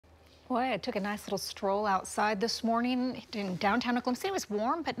Boy, I took a nice little stroll outside this morning in downtown Oklahoma City. It was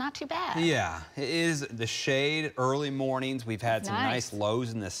warm, but not too bad. Yeah, it is the shade early mornings. We've had some nice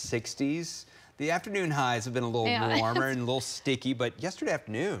lows in the 60s. The afternoon highs have been a little warmer and a little sticky, but yesterday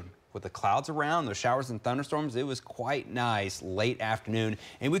afternoon, with the clouds around, the showers and thunderstorms, it was quite nice late afternoon.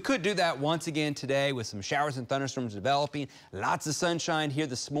 And we could do that once again today with some showers and thunderstorms developing. Lots of sunshine here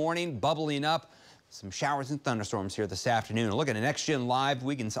this morning, bubbling up. Some showers and thunderstorms here this afternoon. Look at the Next Gen Live.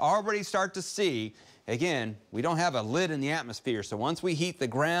 We can already start to see, again, we don't have a lid in the atmosphere. So once we heat the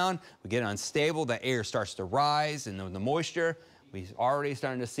ground, we get unstable, the air starts to rise, and the moisture, we're already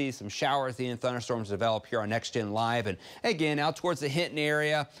starting to see some showers and thunderstorms develop here on Next Gen Live. And again, out towards the Hinton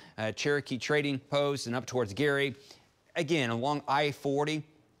area, Cherokee Trading Post, and up towards Gary. Again, along I-40,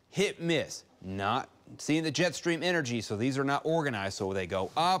 hit miss. Not seeing the jet stream energy, so these are not organized. So they go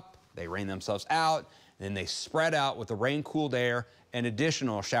up, they rain themselves out, and then they spread out with the rain-cooled air, and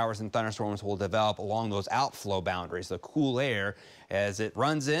additional showers and thunderstorms will develop along those outflow boundaries. The cool air, as it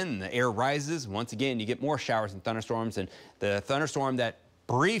runs in and the air rises, once again, you get more showers and thunderstorms, and the thunderstorm that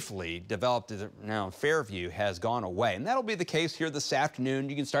briefly developed now in Fairview has gone away. And that'll be the case here this afternoon.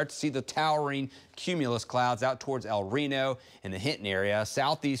 You can start to see the towering cumulus clouds out towards El Reno in the Hinton area.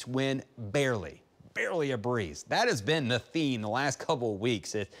 Southeast wind, barely a breeze. That has been the theme the last couple of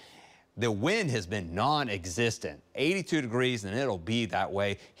weeks. The wind has been non-existent, 82 degrees, and it'll be that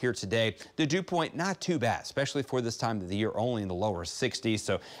way here today. The dew point, not too bad, especially for this time of the year, only in the lower 60s.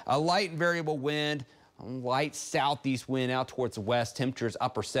 So a light and variable wind, light southeast wind out towards the west. Temperatures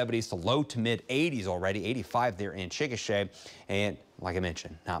upper 70s to low to mid 80s already, 85 there in Chickasha. And like I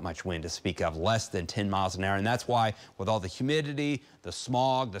mentioned, not much wind to speak of, less than 10 miles an hour. And that's why with all the humidity, the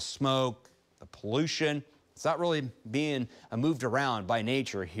smog, the smoke, the pollution, it's not really being moved around by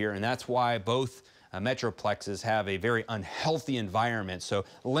nature here, and that's why both metroplexes have a very unhealthy environment. So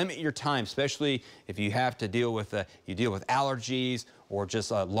limit your time, especially if you have to deal with allergies or just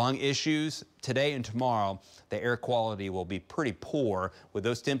lung issues. Today and tomorrow, the air quality will be pretty poor with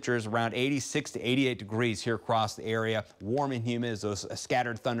those temperatures around 86 to 88 degrees here across the area. Warm and humid as those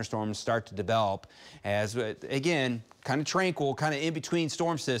scattered thunderstorms start to develop. As again, kind of tranquil, kind of in between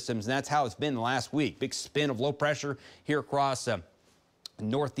storm systems, and that's how it's been the last week. Big spin of low pressure here across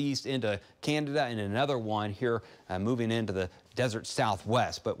northeast into Canada, and another one here moving into the desert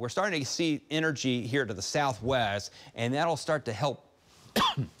southwest. But we're starting to see energy here to the southwest, and that'll start to help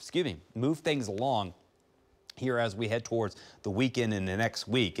excuse me, move things along here as we head towards the weekend and the next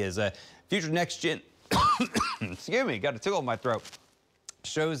week. As future Next Gen excuse me, got a tickle in my throat,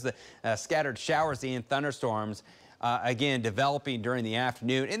 shows the scattered showers and thunderstorms again developing during the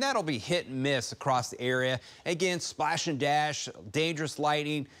afternoon, and that'll be hit and miss across the area. Again, splash and dash, dangerous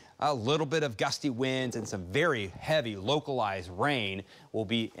lightning, a little bit of gusty winds, and some very heavy localized rain will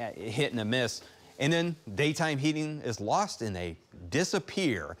be hit and miss. And then daytime heating is lost and they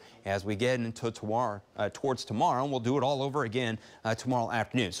disappear as we get into tomorrow, towards tomorrow, and we'll do it all over again tomorrow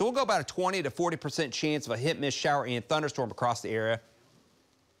afternoon. So we'll go about a 20 to 40% chance of a hit, miss, shower, and thunderstorm across the area.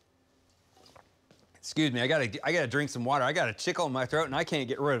 Excuse me, I gotta drink some water. I got a tickle in my throat and I can't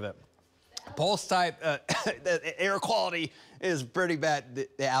get rid of it. Pulse type, the air quality is pretty bad. The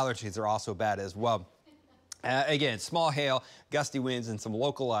allergies are also bad as well. Again, small hail, gusty winds, and some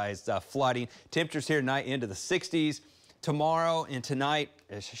localized flooding. Temperatures here tonight into the 60s. Tomorrow and tonight,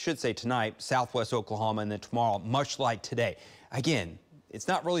 I should say tonight, southwest Oklahoma, and then tomorrow, much like today. Again, it's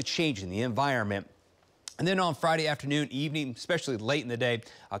not really changing the environment. And then on Friday afternoon, evening, especially late in the day,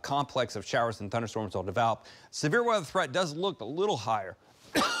 a complex of showers and thunderstorms will develop. Severe weather threat does look a little higher.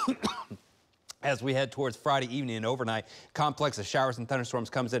 As we head towards Friday evening and overnight, complex of showers and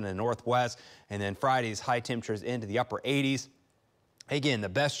thunderstorms comes in the northwest, and then Friday's high temperatures into the upper 80s. Again, the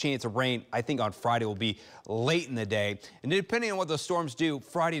best chance of rain, I think, on Friday will be late in the day. And depending on what those storms do,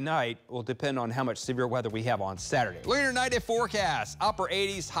 Friday night will depend on how much severe weather we have on Saturday. Look at your 9-day forecast. Upper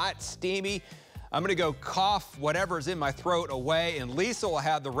 80s, hot, steamy. I'm going to go cough whatever's in my throat away, and Lisa will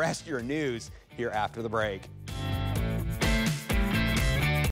have the rest of your news here after the break.